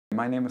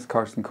My name is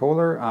Karsten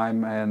Koehler.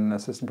 I'm an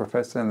assistant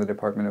professor in the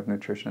Department of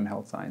Nutrition and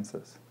Health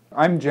Sciences.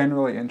 I'm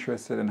generally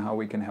interested in how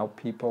we can help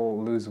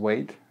people lose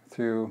weight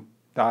through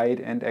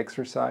diet and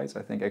exercise.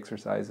 I think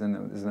exercise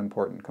is an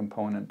important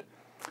component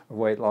of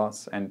weight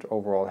loss and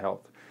overall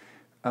health.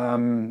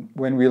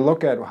 When we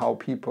look at how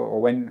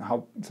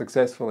how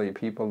successfully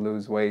people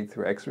lose weight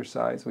through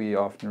exercise, we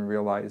often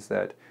realize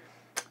that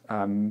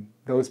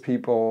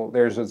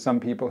there's some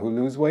people who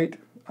lose weight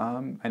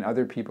and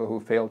other people who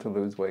fail to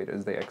lose weight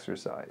as they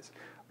exercise,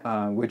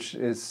 which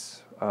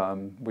is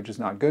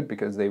not good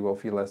because they will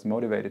feel less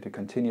motivated to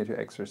continue to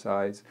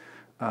exercise.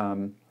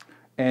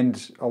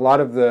 And a lot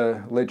of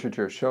the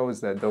literature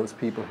shows that those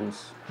people who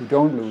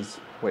don't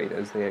lose weight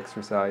as they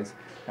exercise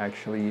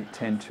actually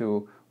tend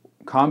to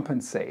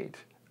compensate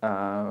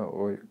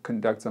or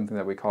conduct something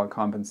that we call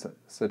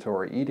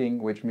compensatory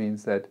eating, which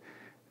means that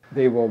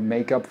they will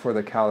make up for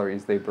the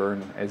calories they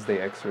burn as they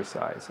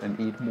exercise and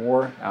eat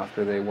more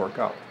after they work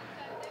out.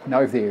 Now,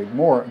 if they eat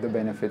more, the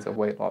benefits of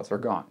weight loss are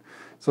gone.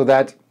 So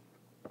that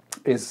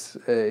has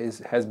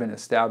been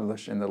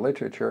established in the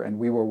literature, and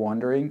we were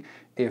wondering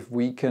if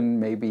we can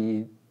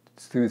maybe,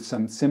 through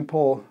some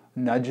simple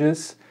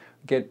nudges,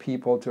 get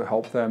people to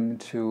help them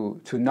to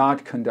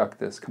not conduct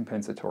this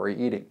compensatory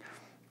eating.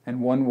 And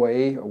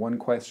one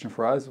question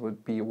for us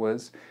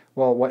was,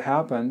 well, what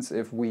happens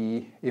if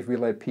we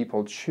let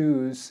people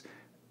choose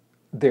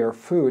their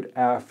food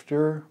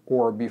after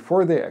or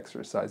before they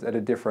exercise at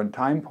a different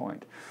time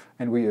point?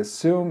 And we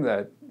assume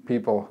that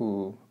people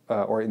who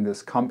or in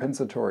this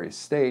compensatory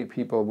state,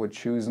 people would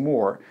choose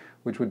more,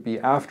 which would be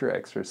after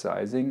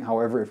exercising.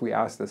 However, if we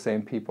ask the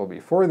same people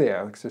before they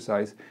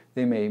exercise,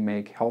 they may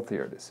make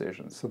healthier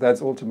decisions. So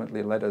that's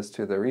ultimately led us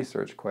to the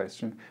research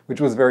question,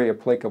 which was very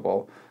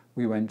applicable.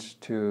 We went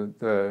to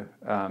the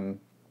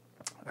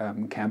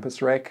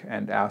campus rec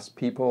and asked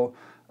people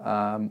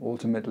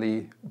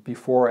ultimately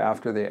before or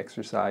after they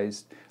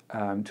exercised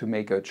to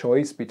make a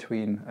choice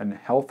between a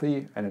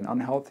healthy and an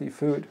unhealthy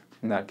food.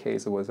 In that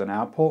case, it was an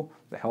apple,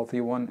 the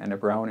healthy one, and a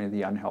brownie,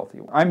 the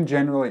unhealthy one. I'm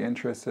generally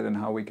interested in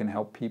how we can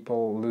help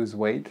people lose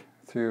weight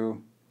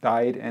through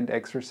diet and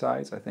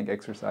exercise. I think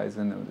exercise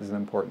is an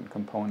important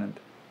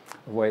component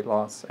of weight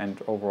loss and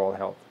overall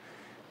health.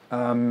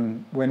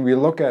 When we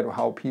look at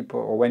how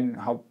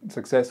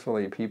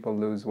successfully people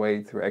lose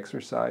weight through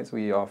exercise,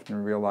 we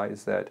often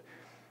realize that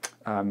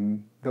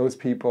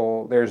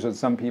there's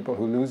some people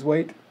who lose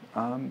weight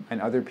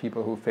and other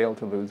people who fail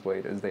to lose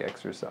weight as they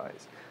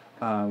exercise,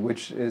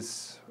 which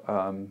is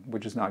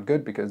not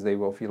good because they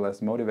will feel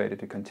less motivated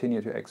to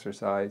continue to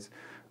exercise.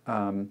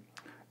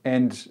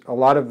 And a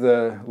lot of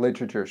the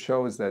literature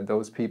shows that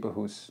those people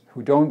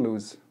who don't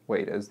lose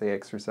weight as they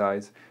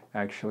exercise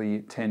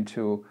actually tend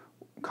to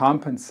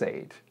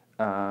compensate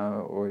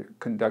or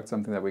conduct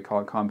something that we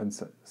call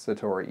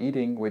compensatory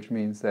eating, which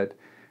means that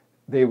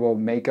they will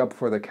make up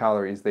for the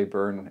calories they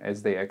burn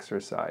as they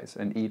exercise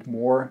and eat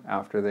more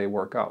after they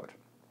work out.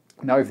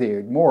 Now, if they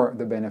eat more,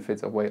 the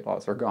benefits of weight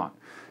loss are gone.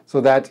 So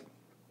that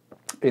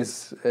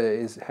has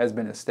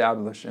been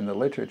established in the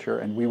literature,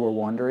 and we were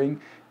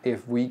wondering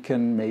if we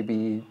can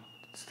maybe,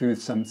 through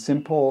some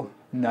simple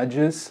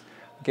nudges,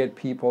 get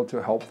people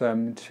to help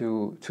them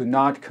to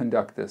not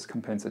conduct this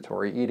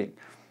compensatory eating.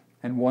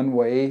 And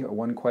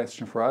one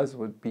question for us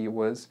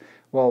was,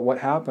 well, what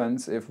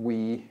happens if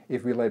we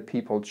let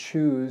people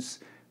choose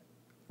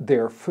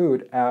their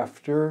food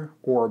after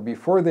or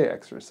before they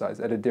exercise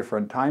at a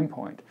different time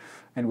point?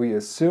 And we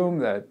assume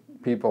that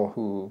people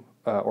who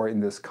or in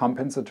this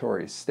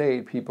compensatory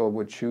state, people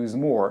would choose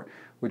more,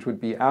 which would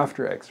be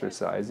after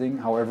exercising.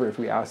 However, if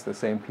we ask the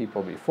same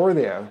people before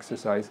they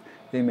exercise,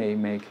 they may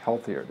make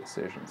healthier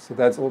decisions. So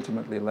that's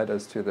ultimately led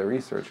us to the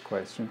research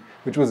question,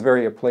 which was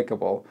very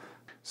applicable.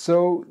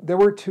 So there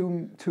were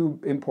two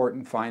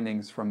important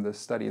findings from this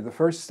study. The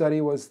first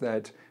study was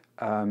that,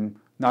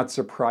 not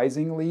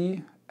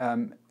surprisingly,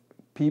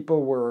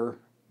 people were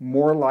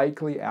more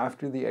likely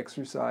after the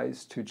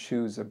exercise to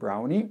choose a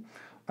brownie.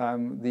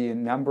 The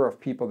number of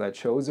people that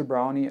chose a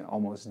brownie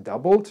almost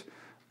doubled,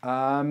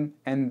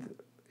 and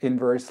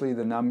inversely,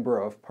 the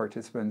number of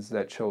participants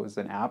that chose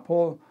an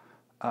apple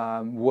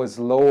was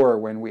lower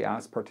when we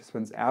asked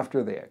participants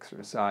after they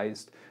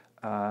exercised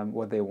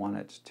what they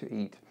wanted to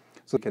eat.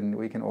 So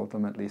we can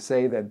ultimately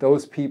say that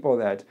those people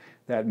that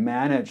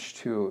manage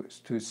to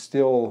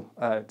still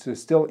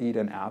eat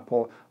an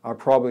apple are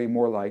probably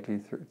more likely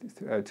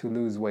to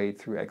lose weight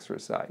through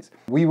exercise.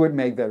 We would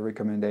make that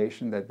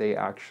recommendation that they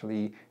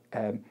actually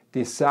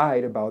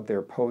decide about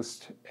their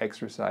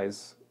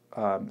post-exercise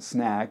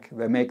snack.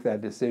 They make that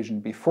decision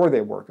before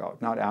they work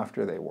out, not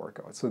after they work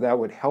out. So that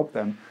would help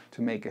them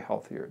to make a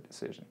healthier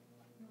decision.